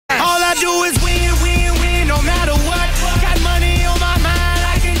do is win, win, win, no matter what. Got money on my mind,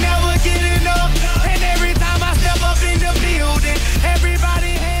 I can never get enough. And every time I step up in the building,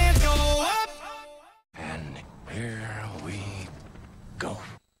 everybody hands go up. And here we go.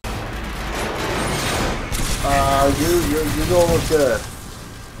 You don't look good.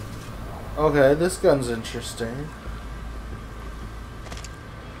 Okay, this gun's interesting.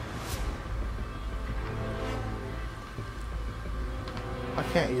 I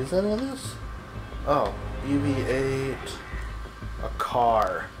can't use any of this? Oh, UV8, a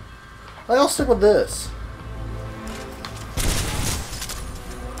car. I'll stick with this.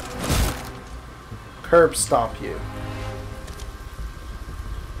 Curb stomp you.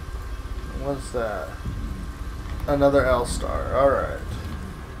 What's that? Another L-star. Alright.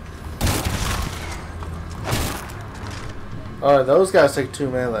 Alright, those guys take 2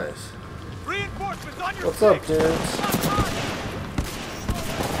 melees. What's up, dudes?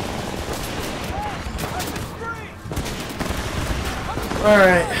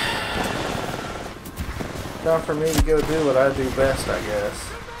 Alright. Time for me to go do what I do best, I guess.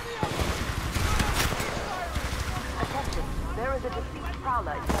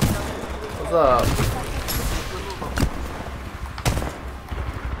 What's up?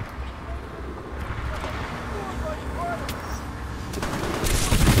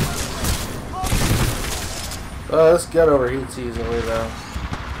 This gun overheats easily, though.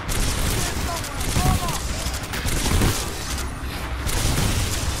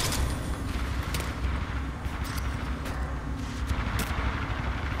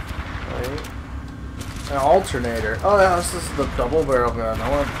 Wait. An alternator. Oh, yeah, this is the double barrel gun. I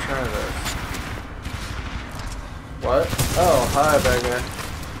want to try this. What? Oh, hi, bad guy.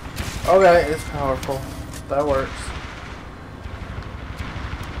 Okay, it's powerful. That works.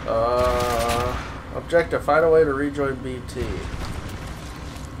 Objective, find a way to rejoin BT.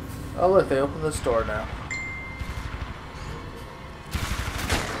 Oh look, they opened this door now.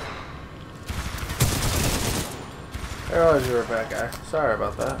 I realized you were a bad guy. Sorry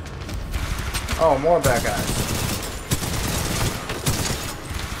about that. Oh, more bad guys.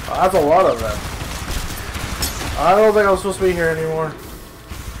 Oh, that's a lot of them. I don't think I'm supposed to be here anymore.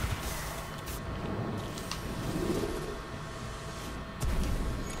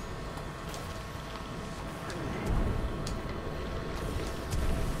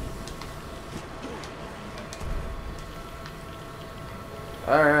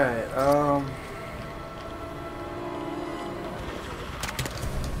 Alright,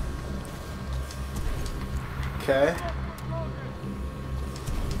 okay.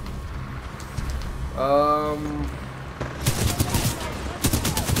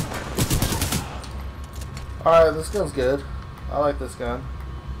 Alright, this gun's good. I like this gun.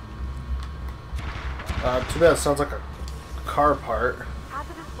 Too bad it sounds like a car part.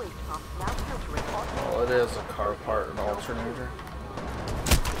 Well, it is a car part, an alternator.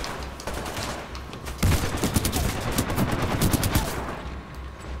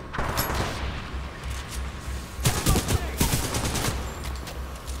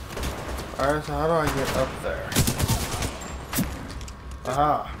 Alright, so how do I get up there?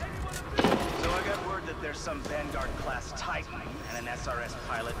 Aha. So I got word that there's some Vanguard class Titan and an SRS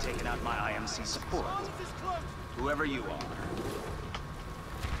pilot taking out my IMC support. Whoever you are.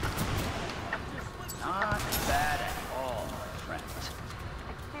 Not bad at all, friend.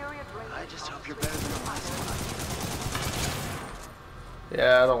 I just hope you're better than the last one.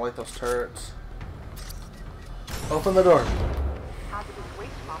 Yeah, I don't like those turrets. Open the door.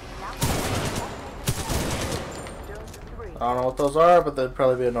 I don't know what those are, but they'd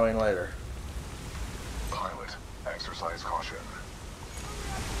probably be annoying later. Pilot, exercise caution.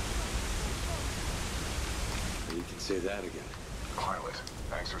 You can say that again. Pilot,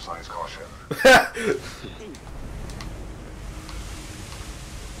 exercise caution.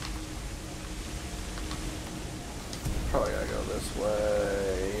 Probably gotta go this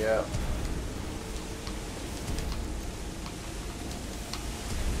way. Yep.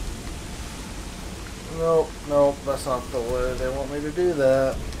 Nope, nope, that's not the way they want me to do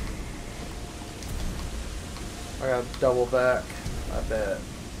that. I gotta double back, I bet.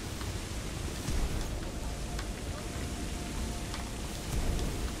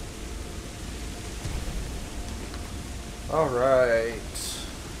 Alright.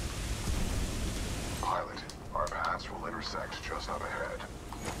 Pilot, our paths will intersect just up ahead.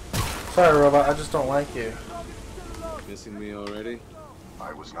 Sorry, robot, I just don't like you. Missing me already?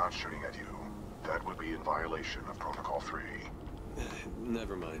 I was not shooting at you. That would be in violation of Protocol 3.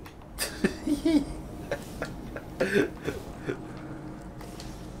 Never mind.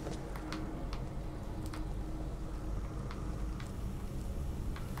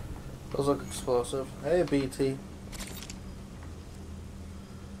 Those look explosive. Hey, BT.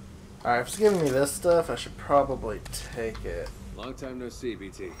 Alright, if it's giving me this stuff, I should probably take it. Long time no see,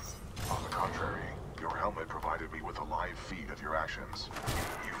 BT. On the contrary, your helmet provided me with a live feed of your actions.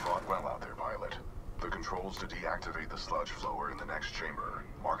 You fought well out there, Pilot. The controls to deactivate the sludge flow are in the next chamber,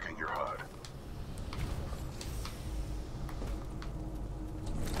 marking your HUD.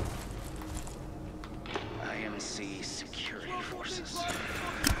 IMC security forces.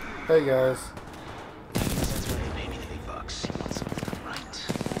 Hey, guys. That's why they pay me the big bucks. You want something done right?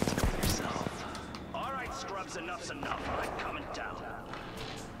 Do it yourself. All right, scrubs, enough's enough. I'm coming down.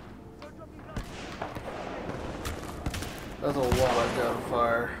 That's a lot of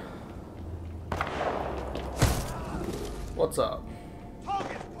gunfire. What's up?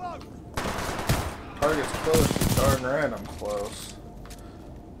 Target's close. Darn right I'm close.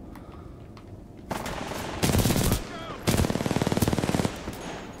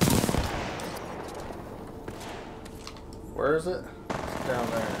 Where is it? It's down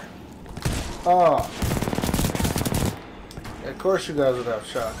there. Oh! Yeah, of course you guys would have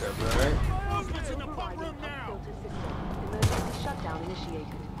shotguns, right? Emergency shutdown initiated.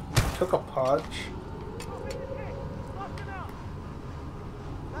 Took a punch.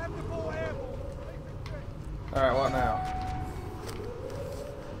 Alright, what now?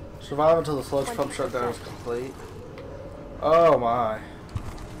 Survive until the sludge pump shutdown is complete. Oh my.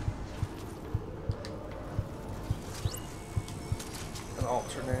 An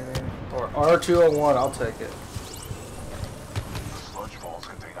alternator. Or R201, I'll take it. Sludge balls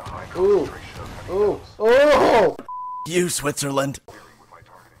contain a high Ooh. concentration of heavy Ooh. metals. Oh! You, Switzerland. Interfering with my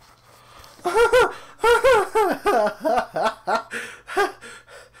targeting system.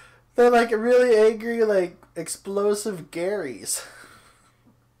 They're like really angry, like explosive Garys.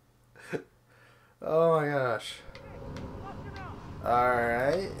 Oh my gosh.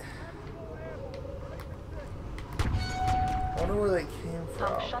 Alright. Wonder where they came from.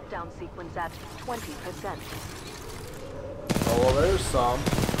 Pump shutdown sequence at 20%. Oh well, there's some.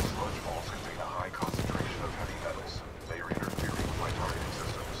 Sludge balls contain a high concentration of heavy metals. They are interfering with my targeting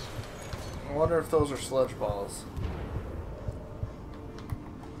systems. I wonder if those are sludge balls.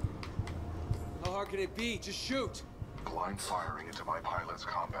 How hard can it be? Just shoot! Blind firing into my pilot's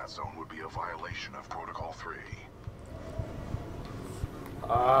combat zone would be a violation of Protocol 3.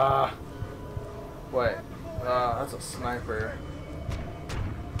 Wait. That's a sniper.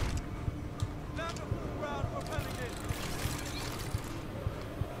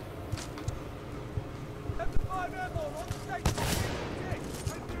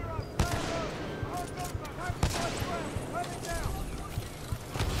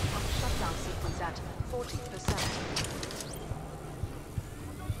 Pump shutdown sequence at 40%.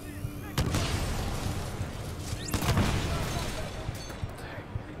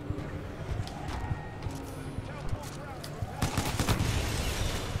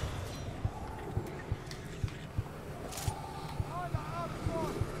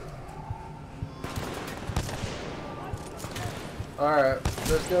 Alright,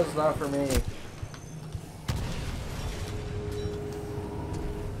 this gun's not for me.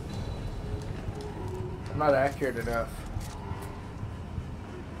 I'm not accurate enough.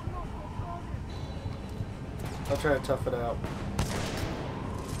 I'll try to tough it out.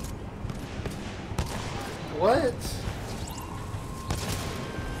 What?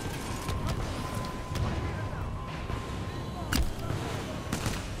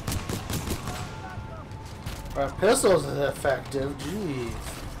 My pistol's effective, jeez.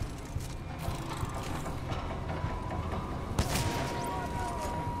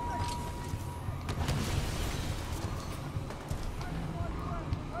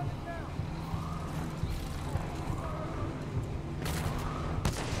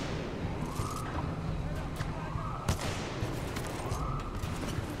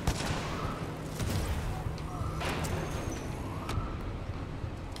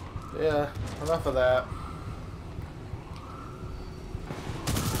 Yeah, enough of that.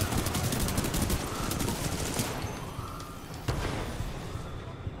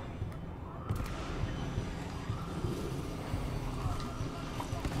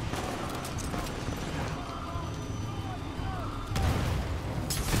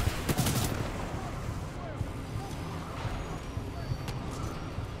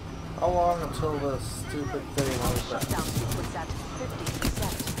 How long until this stupid thing Pump was that? shutdown sequence at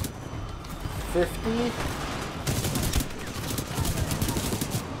 50%. 50?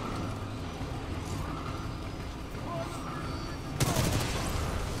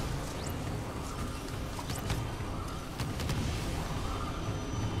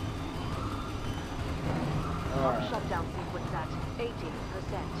 Pump shutdown sequence at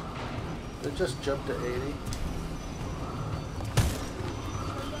 80%. It just jumped to 80.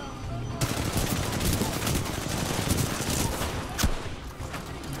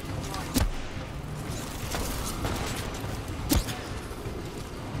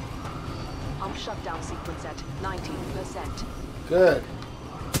 Pump shutdown sequence at 19%. Good.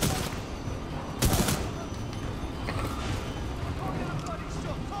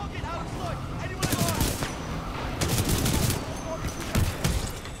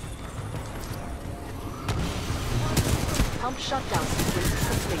 Pump shutdown sequence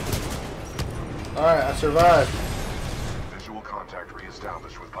complete. Alright, I survived. Visual contact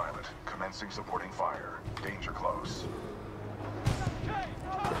re-established with pilot. Commencing supporting fire. Danger close.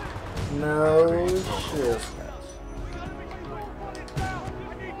 No shit.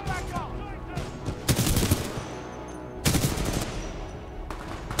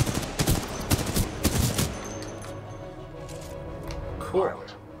 Cool.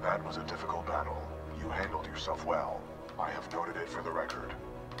 Pilot, that was a difficult battle. You handled yourself well. I have noted it for the record.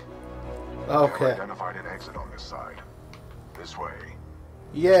 I have Okay. identified an exit on this side. This way.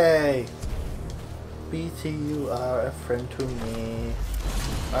 Yay! BT, you are a friend to me.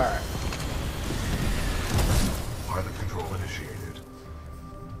 Alright. Pilot control initiated.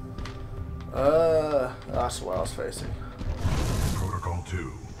 That's what I was facing. Protocol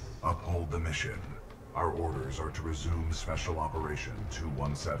 2. Uphold the mission. Our orders are to resume Special Operation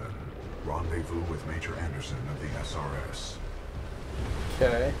 217. Rendezvous with Major Anderson of the SRS.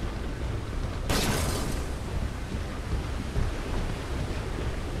 Okay.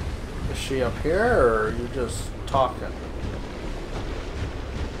 Is she up here, or are you just talking?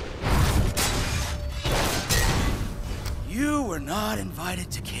 You were not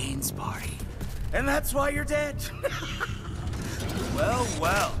invited to Kane's party, and that's why you're dead.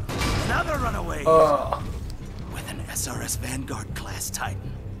 Well, another runaway with an SRS Vanguard class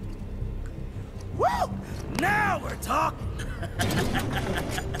Titan. Woo! Now we're talking.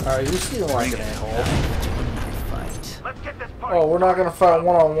 Alright, you seem like an a-hole. Fight. Let's get this party. Oh, we're not gonna fight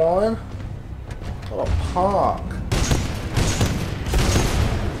one-on-one? What a punk.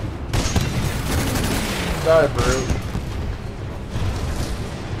 Die, brute.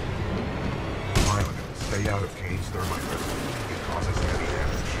 Pilot, stay out of Kane's thermite residue. It causes heavy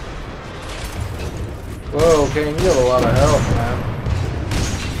damage. Whoa, Kane, you have a lot of health, man.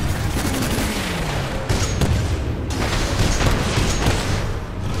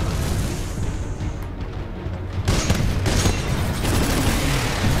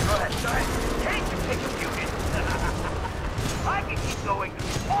 Go ahead, Giant. Kane can take a few hits. I can keep going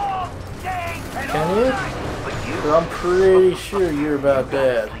all day and Can all you? night. But you 'Cause I'm pretty sure you're about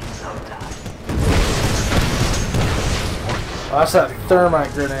dead. sometimes. Oh, that's that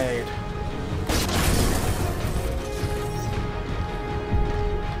thermite grenade.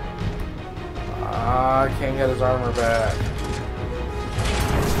 Ah, I can't get his armor back.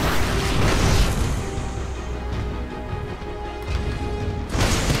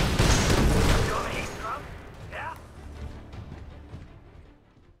 You're heat drunk? Yeah?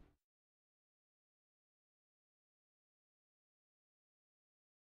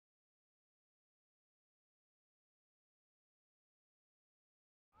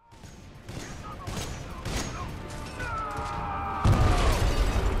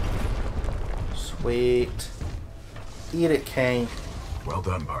 Sweet. Eat it, Kane. Well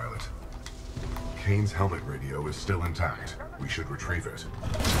done, pilot. Kane's helmet radio is still intact. We should retrieve it.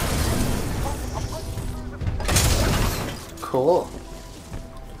 Cool.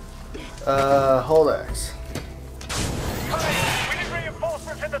 Holdex. We need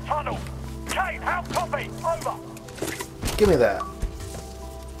reinforcements in the tunnel. Kane, how copy? Over. Give me that.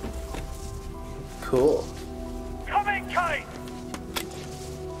 Cool. Come in, Kane.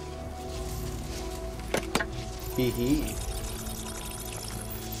 Hee hee.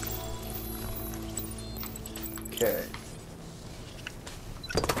 Okay.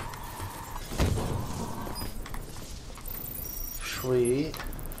 Sweet.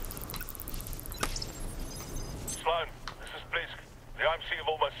 Sloan, this is Blisk. The IMC have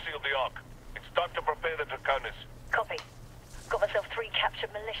almost sealed the Ark. It's time to prepare the Draconis. Copy. Got myself 3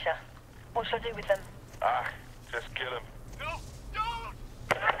 captured militia. What should I do with them? Just kill him.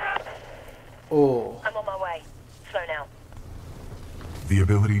 Oh. I'm on my way. Slow now. The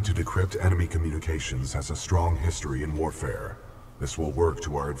ability to decrypt enemy communications has a strong history in warfare. This will work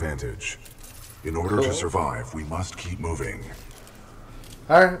to our advantage. In order to survive, we must keep moving.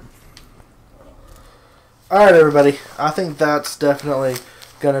 Alright. Alright, everybody. I think that's definitely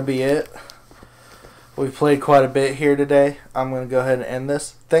going to be it. We played quite a bit here today. I'm going to go ahead and end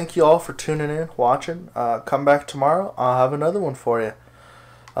this. Thank you all for tuning in, watching. Come back tomorrow. I'll have another one for you.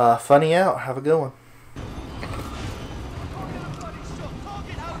 Funny out. Have a good one.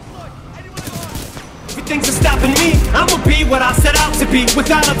 Everything's stopping me. I'ma be what I set out to be,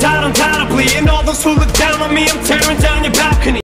 without a doubt, undoubtedly. And all those who look down on me, I'm tearing down your balcony.